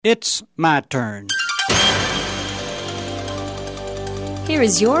It's my turn. Here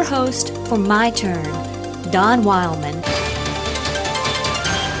is your host for My Turn, Don Wildman.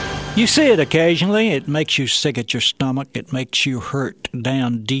 You see it occasionally. It makes you sick at your stomach. It makes you hurt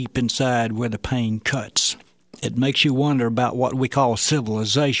down deep inside where the pain cuts. It makes you wonder about what we call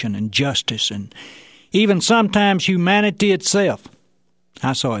civilization and justice and even sometimes humanity itself.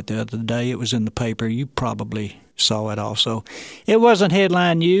 I saw it the other day. It was in the paper. You probably saw it also. It wasn't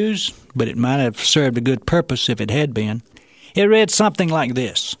headline news, but it might have served a good purpose if it had been. It read something like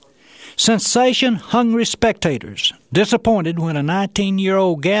this. Sensation-hungry spectators disappointed when a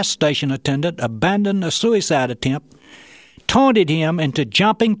 19-year-old gas station attendant abandoned a suicide attempt, taunted him into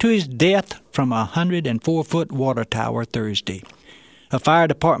jumping to his death from a 104-foot water tower Thursday. A fire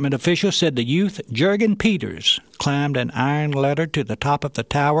department official said the youth, Jurgen Peters, climbed an iron ladder to the top of the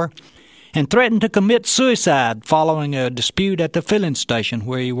tower and threatened to commit suicide following a dispute at the filling station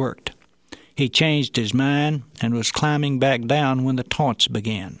where he worked. He changed his mind and was climbing back down when the taunts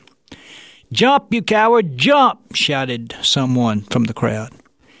began. "Jump, you coward, jump!" shouted someone from the crowd.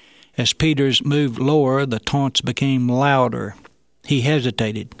 As Peters moved lower, the taunts became louder. He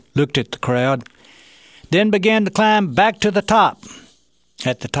hesitated, looked at the crowd, then began to climb back to the top.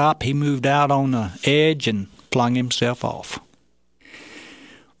 At the top, he moved out on the edge and flung himself off.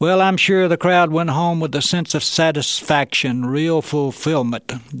 Well, I'm sure the crowd went home with a sense of satisfaction, real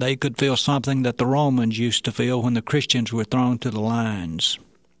fulfillment. They could feel something that the Romans used to feel when the Christians were thrown to the lions.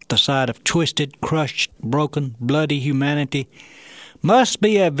 The sight of twisted, crushed, broken, bloody humanity must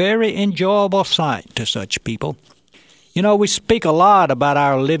be a very enjoyable sight to such people. You know, we speak a lot about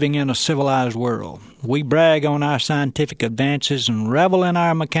our living in a civilized world. We brag on our scientific advances and revel in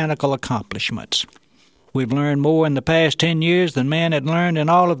our mechanical accomplishments. We've learned more in the past 10 years than man had learned in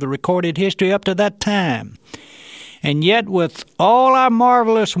all of the recorded history up to that time. And yet, with all our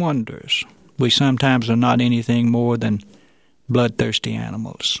marvelous wonders, we sometimes are not anything more than bloodthirsty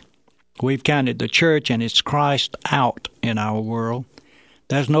animals. We've counted the church and its Christ out in our world.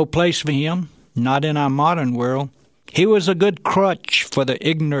 There's no place for him, not in our modern world. He was a good crutch for the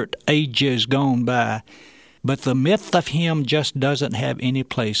ignorant ages gone by, but the myth of him just doesn't have any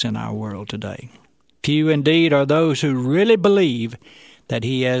place in our world today. Few indeed are those who really believe that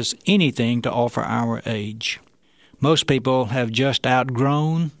he has anything to offer our age. Most people have just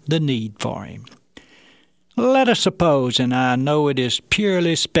outgrown the need for him. Let us suppose, and I know it is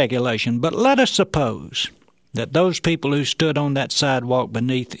purely speculation, but let us suppose that those people who stood on that sidewalk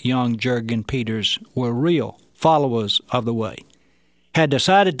beneath young Jurgen Peters were real followers of the way, had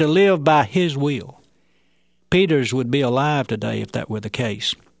decided to live by his will. Peters would be alive today if that were the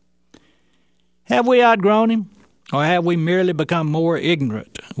case. Have we outgrown him, or have we merely become more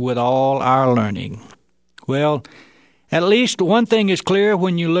ignorant with all our learning? Well, at least one thing is clear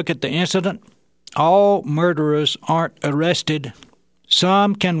when you look at the incident. All murderers aren't arrested.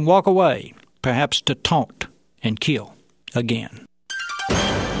 Some can walk away, perhaps to taunt and kill again.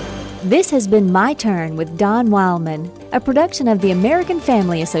 This has been My Turn with Don Wildman, a production of the American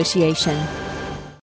Family Association.